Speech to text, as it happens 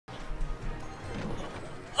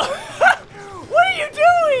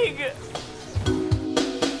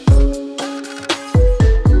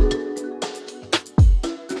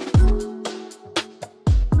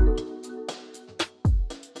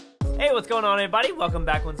going on, everybody? Welcome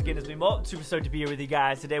back once again as we MOLT. Super stoked to be here with you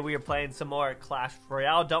guys. Today we are playing some more Clash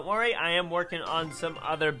Royale. Don't worry, I am working on some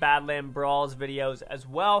other Badland Brawls videos as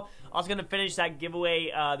well. Also going to finish that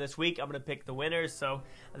giveaway this week. I'm going to pick the winners, so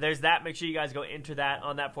there's that. Make sure you guys go enter that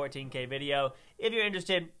on that 14K video if you're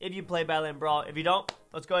interested, if you play Badland Brawl. If you don't,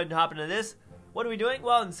 let's go ahead and hop into this. What are we doing?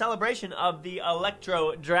 Well, in celebration of the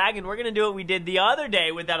Electro Dragon, we're going to do what we did the other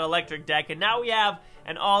day with that electric deck, and now we have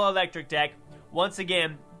an all-electric deck once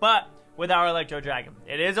again, but with our Electro Dragon.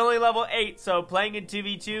 It is only level 8, so playing in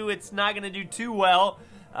 2v2, it's not going to do too well,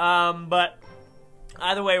 but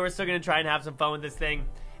either way, we're still going to try and have some fun with this thing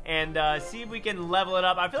and see if we can level it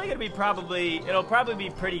up. I feel like it'll probably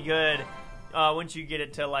be pretty good once you get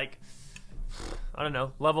it to, like, I don't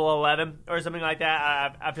know, level 11 or something like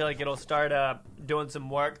that. I feel like it'll start doing some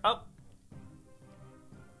work. Oh.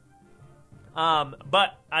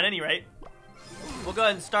 But at any rate, we'll go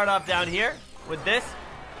ahead and start off down here with this.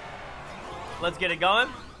 Let's get it going.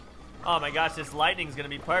 Oh my gosh, this lightning's gonna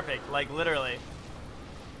be perfect, like literally.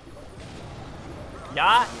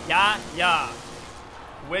 Yeah.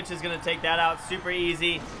 Witch is gonna take that out super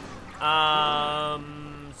easy. Okay.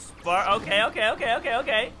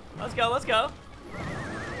 Let's go.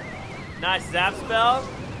 Nice zap spell.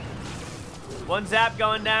 One zap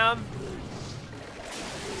going down.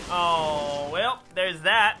 Oh, well, there's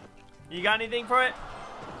that. You got anything for it?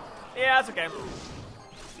 Yeah, that's okay.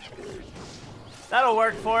 That'll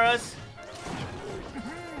work for us.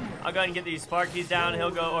 I'll go ahead and get these Sparkies down.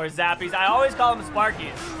 He'll go, or Zappies. I always call them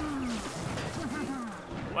Sparkies.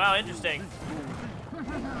 Wow, interesting.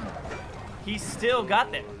 He still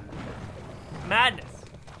got there. Madness.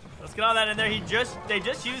 Let's get all that in there. They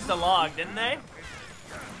just used the log, didn't they?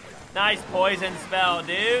 Nice poison spell,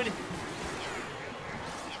 dude.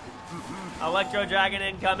 Electro Dragon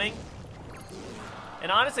incoming.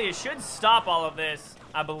 And honestly, it should stop all of this,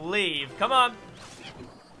 I believe. Come on.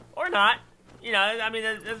 Or not. You know, I mean,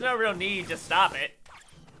 there's no real need to stop it.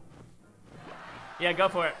 Yeah, go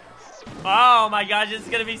for it. Oh my gosh, this is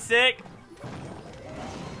gonna be sick.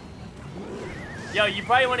 Yo, you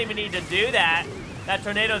probably won't even need to do that. That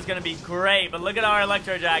tornado is gonna be great, but look at our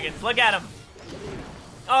Electro Dragons. Look at them.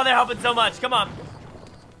 Oh, they're helping so much. Come on.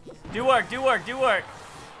 Do work.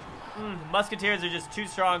 Musketeers are just too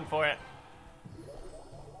strong for it.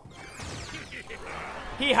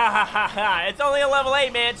 Ha. It's only a level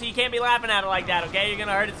 8, man, so you can't be laughing at it like that, okay? You're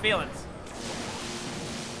gonna hurt its feelings.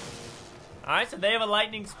 Alright, so they have a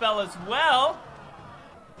lightning spell as well.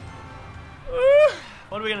 Woo.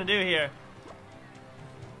 What are we gonna do here?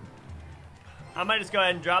 I might just go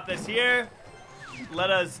ahead and drop this here.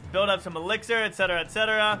 Let us build up some elixir, etc.,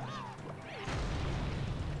 etc.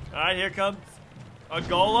 Alright, here comes a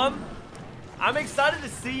golem. I'm excited to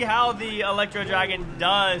see how the Electro Dragon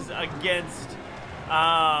does against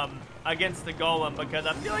the golem, because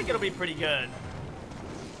I feel like it'll be pretty good.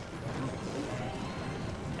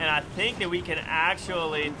 And I think that we can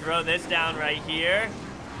actually throw this down right here.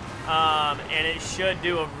 And it should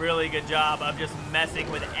do a really good job of just messing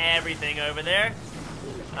with everything over there.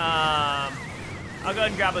 I'll go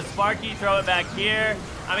ahead and grab a Sparky, throw it back here.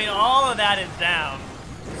 I mean, all of that is down.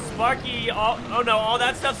 Sparky, oh no, all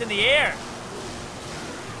that stuff's in the air.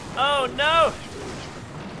 Oh no!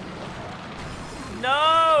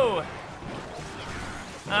 No!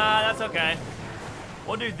 That's okay.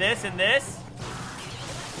 We'll do this and this.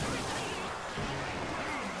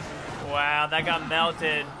 Wow, that got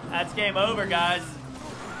melted. That's game over, guys.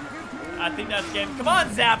 I think that's game. Come on,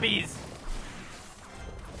 Zappies!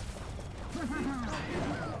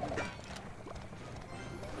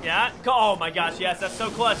 Yeah. Oh my gosh, yes, that's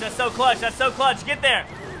so clutch. Get there.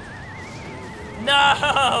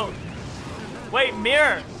 No! Wait,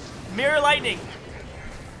 mirror. Mirror lightning.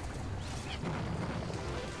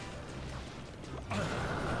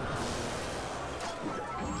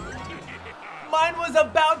 Mine was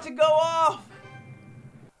about to go off.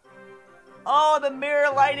 Oh, the mirror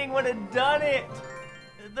lightning would have done it.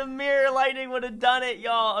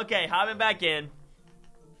 Y'all. Okay, hopping back in.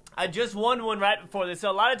 I just won one right before this. So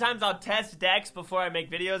a lot of times I'll test decks before I make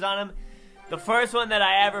videos on them. The first one that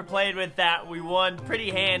I ever played with that we won pretty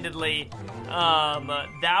handedly.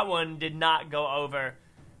 That one did not go over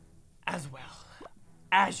as well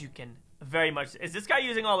as you can very much. Is this guy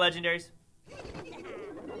using all legendaries?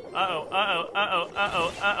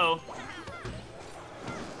 Uh-oh.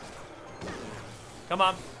 Come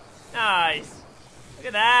on. Nice. Look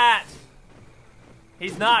at that.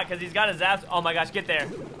 He's not, because he's got his zaps. Oh my gosh, get there.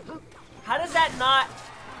 How does that not...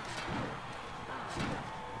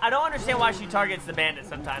 I don't understand why she targets the bandit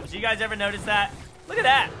sometimes. Do you guys ever notice that? Look at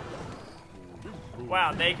that.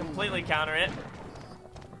 Wow, they completely counter it.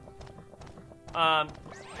 I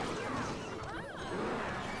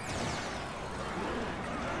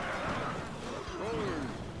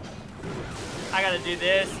gotta do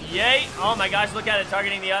this. Yay! Oh my gosh, look at it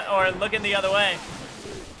targeting the or looking the other way.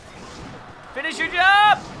 Finish your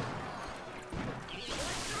job!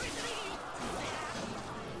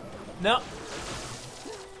 No.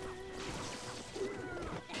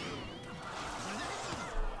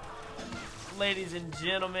 Ladies and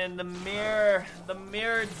gentlemen, the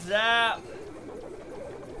mirrored zap.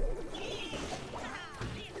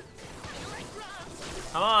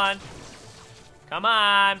 Come on. Come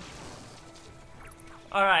on.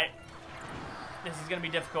 All right. This is gonna be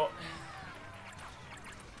difficult.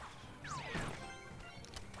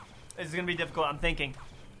 This is gonna be difficult. I'm thinking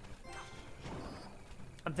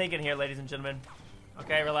here, ladies and gentlemen.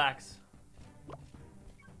 Okay, relax.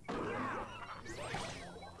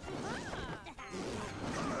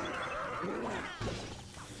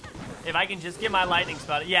 If I can just get my lightning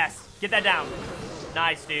spot. Yes, get that down.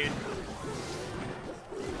 Nice, dude.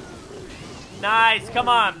 Nice, come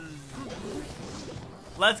on.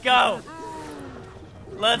 Let's go.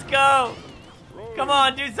 Let's go. Come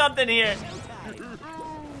on, do something here.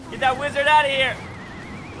 Get that wizard out of here.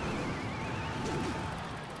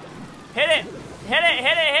 Hit it. Hit it,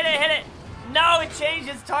 hit it, hit it, hit it. No, it changed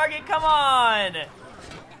its target. Come on.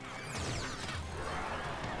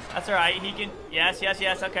 That's all right. He can. Yes, yes,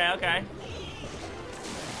 yes. Okay, okay.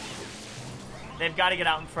 They've got to get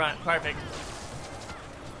out in front. Perfect.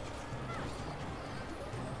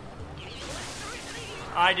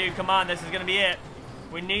 All right, dude. Come on. This is going to be it.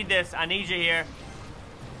 We need this. I need you here.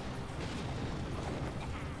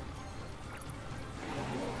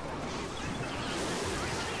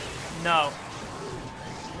 No.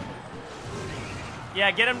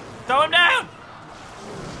 Yeah, get him. Throw him down.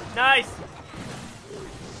 Nice.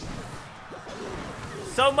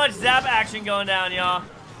 So much zap action going down, y'all.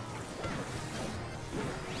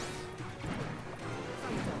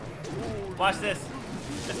 Watch this.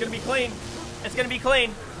 It's gonna be clean. It's gonna be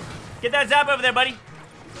clean. Get that zap over there, buddy.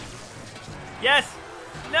 Yes.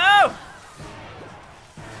 No!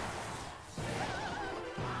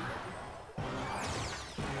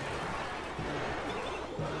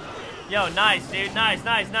 Yo, nice, dude. Nice,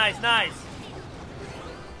 nice, nice, nice.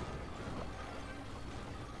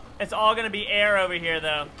 It's all gonna be air over here,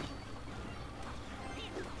 though.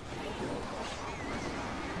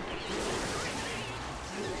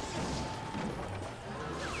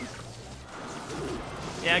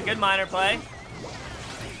 Yeah, good miner play.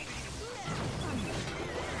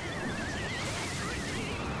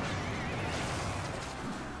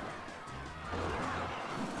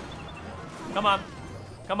 Come on.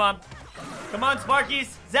 Come on. Come on,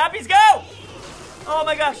 Sparkies. Zappies, go! Oh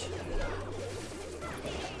my gosh.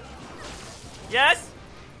 Yes?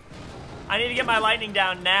 I need to get my lightning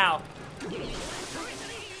down now.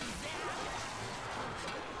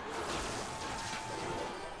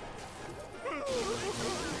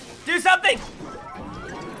 Do something!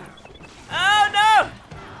 Oh no!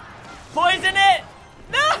 Poison it!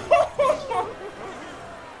 No!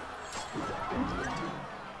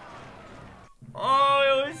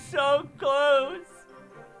 Oh, it was so close.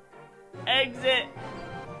 Exit.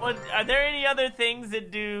 What? Are there any other things that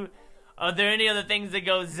do? Are there any other things that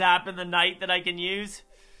go zap in the night that I can use?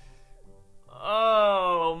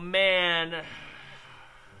 Oh man.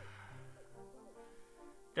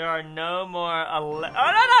 There are no more. Oh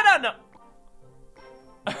no!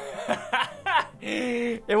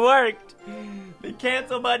 It worked. The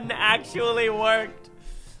cancel button actually worked.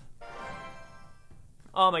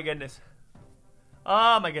 Oh my goodness.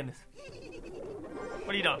 Oh my goodness.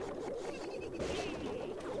 What are you doing?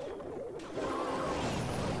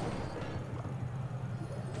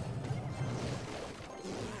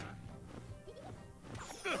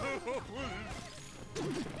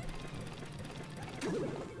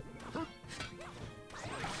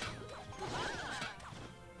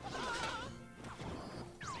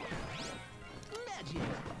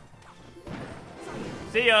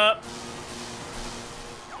 See ya.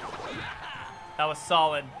 That was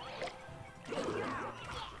solid.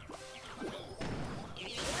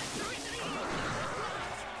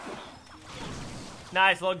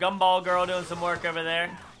 Nice little gumball girl doing some work over there.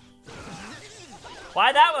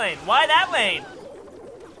 Why that lane? Why that lane?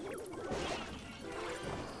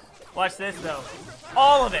 Watch this though.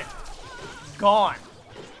 All of it. Gone.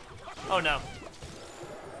 Oh no.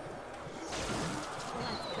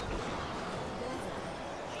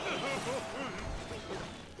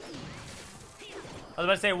 I was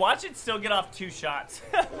about to say, watch it still get off 2 shots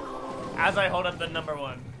as I hold up the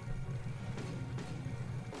 #1.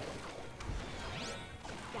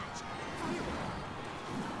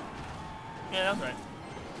 Yeah, that's right.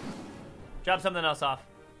 Drop something else off.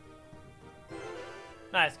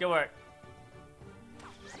 Nice, good work.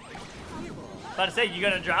 About to say, you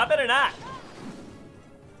gonna drop it or not?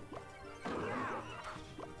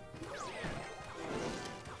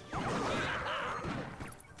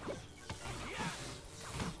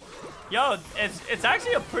 Yo, it's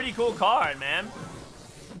actually a pretty cool card, man.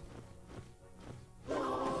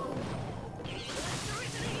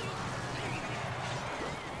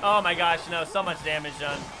 Oh my gosh, no, so much damage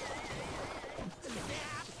done.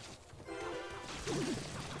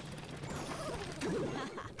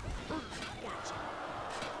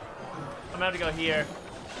 I'm gonna have to go here,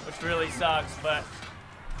 which really sucks, but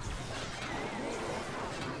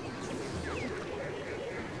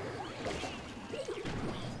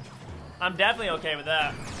I'm definitely okay with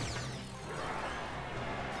that.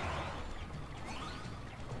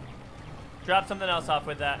 Drop something else off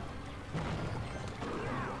with that.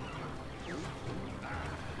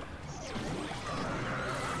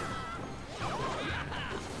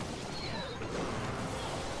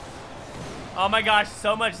 Oh my gosh,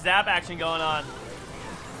 so much zap action going on.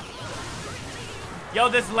 Yo,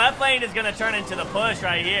 this left lane is gonna turn into the push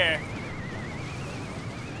right here.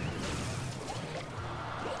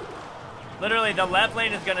 Literally, the left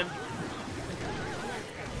lane is gonna...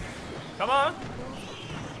 Come on.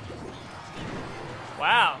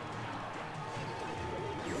 Wow.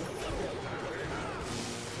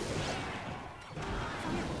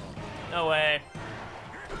 No way.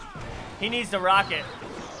 He needs to rocket.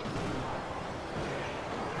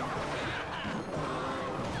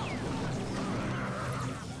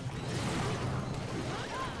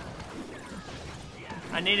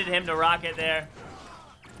 I needed him to rocket there,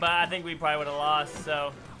 but I think we probably would have lost,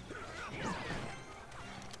 so.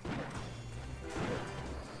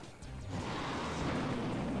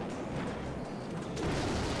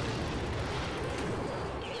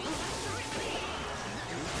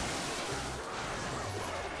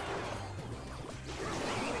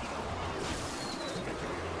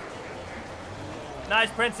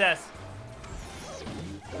 Nice, princess.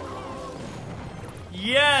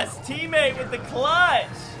 Yes, teammate with the clutch.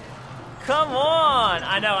 Come on.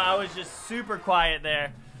 I know, I was just super quiet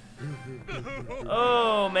there.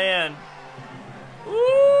 Oh, man. Ooh.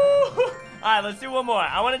 All right, let's do one more.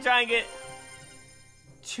 I want to try and get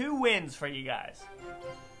 2 wins for you guys.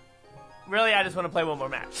 Really, I just want to play one more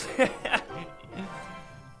match.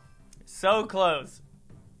 So close.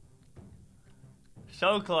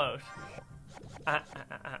 So close. I'm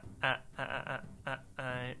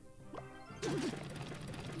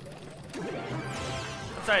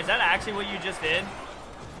sorry, is that actually what you just did?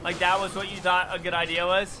 Like, that was what you thought a good idea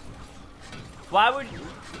was? Why would...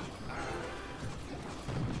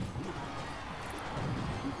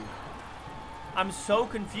 I'm so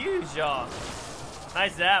confused, y'all.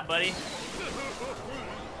 Nice zap, buddy.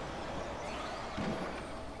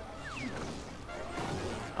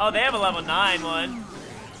 Oh, they have a level 9 one.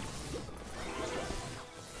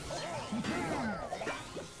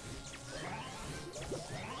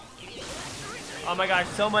 Oh my gosh,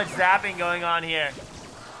 so much zapping going on here.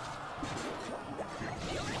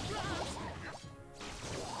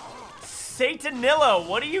 Satanillo,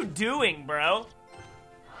 what are you doing, bro?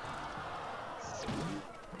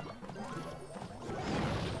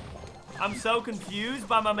 I'm so confused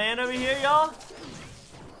by my man over here, y'all.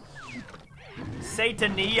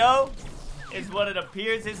 Satanillo is what it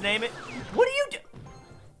appears his name is. What are you doing?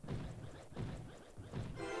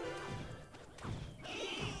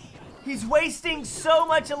 He's wasting so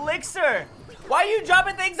much elixir. Why are you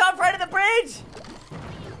dropping things off right at the bridge?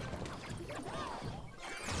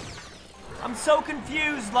 I'm so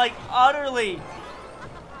confused, like, utterly.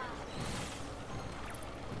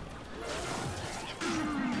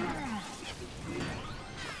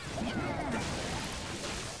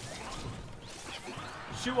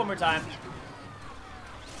 Shoot one more time.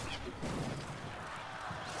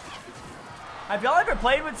 Have y'all ever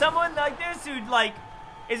played with someone like this who, like,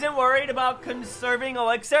 isn't worried about conserving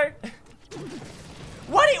elixir?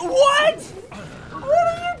 What? What? What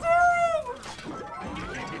are you doing?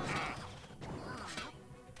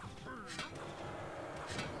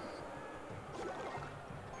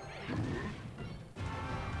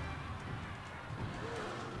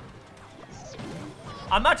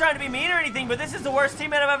 I'm not trying to be mean or anything, but this is the worst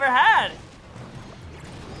teammate I've ever had.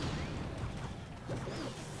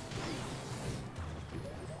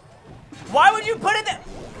 Why would you put it there?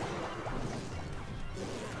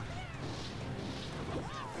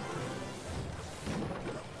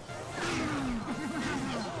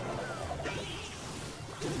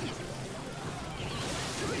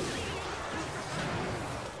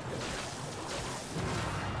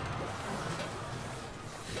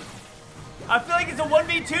 I feel like it's a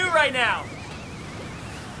 1v2 right now.